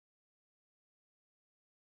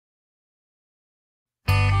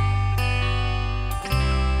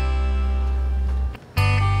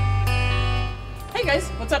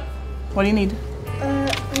What do you need?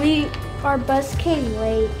 Our bus came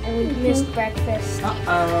late and we missed breakfast.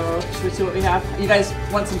 Uh-oh. Should we see what we have? You guys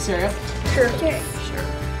want some cereal? Sure.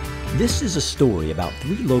 This is a story about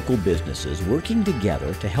 3 local businesses working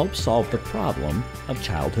together to help solve the problem of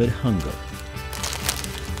childhood hunger.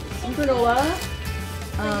 Granola.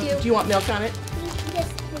 Do you want milk on it?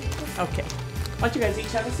 Yes, please. Okay. Why don't you guys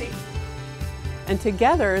each have a seat? And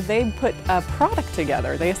together, they put a product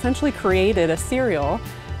together. They essentially created a cereal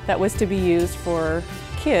that was to be used for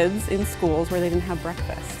kids in schools where they didn't have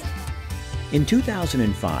breakfast. In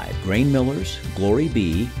 2005, Grain Millers, Glory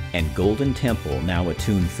Bee, and Golden Temple, now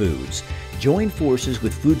Attune Foods, joined forces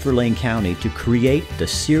with Food for Lane County to create the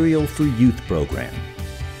Cereal for Youth program.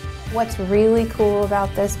 What's really cool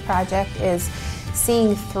about this project is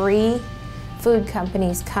seeing 3 food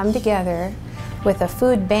companies come together with a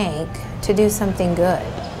food bank to do something good.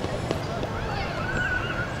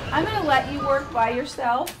 I'm going to let you work by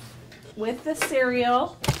yourself with the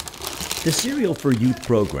cereal. The Cereal for Youth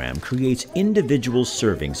program creates individual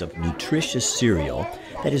servings of nutritious cereal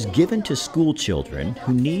that is given to school children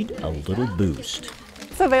who need a little boost.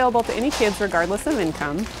 It's available to any kids regardless of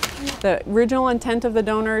income. The original intent of the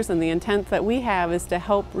donors and the intent that we have is to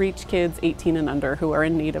help reach kids 18 and under who are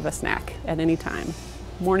in need of a snack at any time,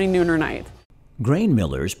 morning, noon, or night. Grain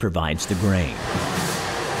Millers provides the grain.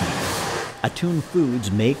 Attune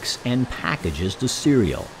Foods makes and packages the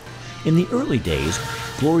cereal. In the early days,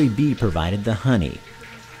 Glory Bee provided the honey.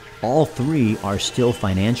 All 3 are still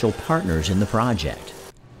financial partners in the project.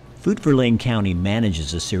 Food for Lane County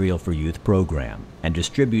manages the Cereal for Youth program and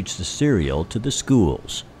distributes the cereal to the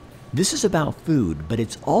schools. This is about food, but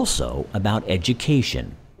it's also about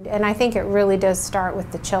education. And I think it really does start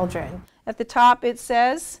with the children. At the top it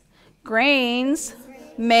says, grains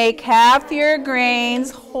make healthier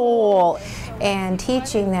grains whole. And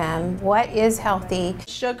teaching them what is healthy.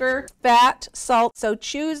 Sugar, fat, salt, so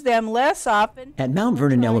choose them less often. At Mount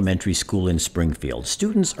Vernon Elementary School in Springfield,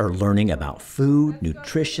 students are learning about food,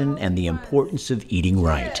 nutrition, and the importance of eating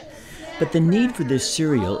right. But the need for this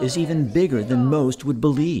cereal is even bigger than most would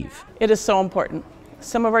believe. It is so important.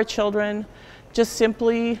 Some of our children just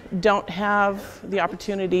simply don't have the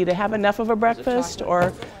opportunity to have enough of a breakfast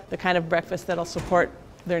or the kind of breakfast that'll support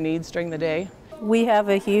their needs during the day. We have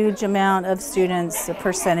a huge amount of students, a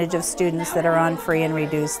percentage of students that are on free and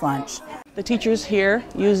reduced lunch. The teachers here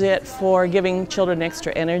use it for giving children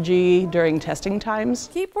extra energy during testing times.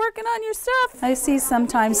 Keep working on your stuff. I see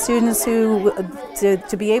sometimes students who,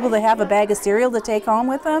 to be able to have a bag of cereal to take home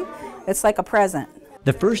with them, it's like a present.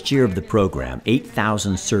 The first year of the program,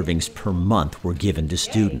 8,000 servings per month were given to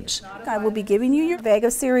students. I will be giving you your bag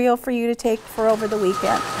of cereal for you to take for over the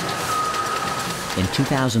weekend. In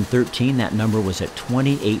 2013, that number was at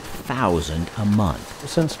 28,000 a month.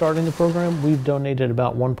 Since starting the program, we've donated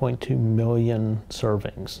about 1.2 million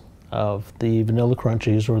servings of the Vanilla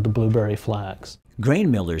Crunchies or the Blueberry Flakes.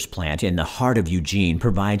 Grain Millers plant in the heart of Eugene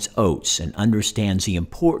provides oats and understands the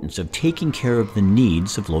importance of taking care of the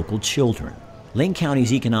needs of local children. Lane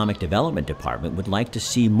County's Economic Development Department would like to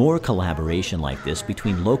see more collaboration like this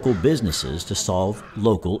between local businesses to solve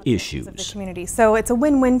local issues. Of the community. So it's a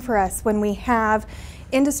win-win for us when we have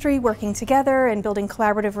industry working together and building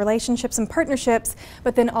collaborative relationships and partnerships,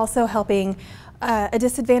 but then also helping a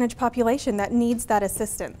disadvantaged population that needs that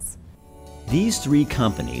assistance. These 3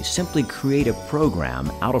 companies simply create a program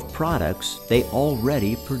out of products they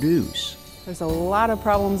already produce. There's a lot of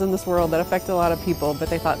problems in this world that affect a lot of people, but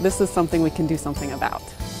they thought this is something we can do something about.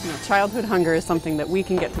 You know, childhood hunger is something that we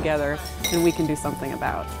can get together and we can do something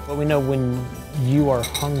about. But we know when you are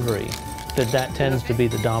hungry, that tends to be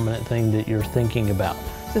the dominant thing that you're thinking about.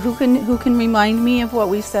 So who can remind me of what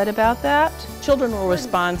we said about that? Children will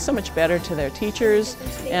respond so much better to their teachers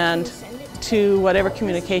and to whatever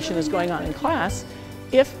communication is going on in class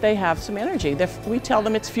if they have some energy. We tell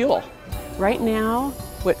them it's fuel. Right now,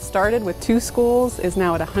 what started with 2 schools is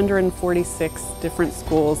now at 146 different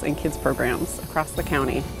schools and kids programs across the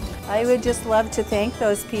county. I would just love to thank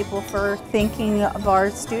those people for thinking of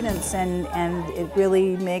our students, and it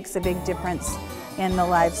really makes a big difference in the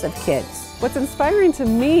lives of kids. What's inspiring to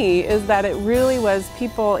me is that it really was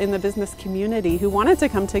people in the business community who wanted to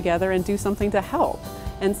come together and do something to help.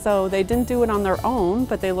 And so they didn't do it on their own,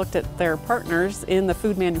 but they looked at their partners in the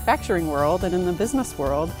food manufacturing world and in the business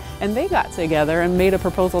world, and they got together and made a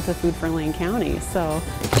proposal to Food for Lane County. So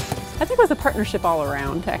I think it was a partnership all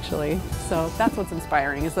around, actually. So that's what's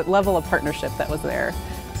inspiring, is that level of partnership that was there.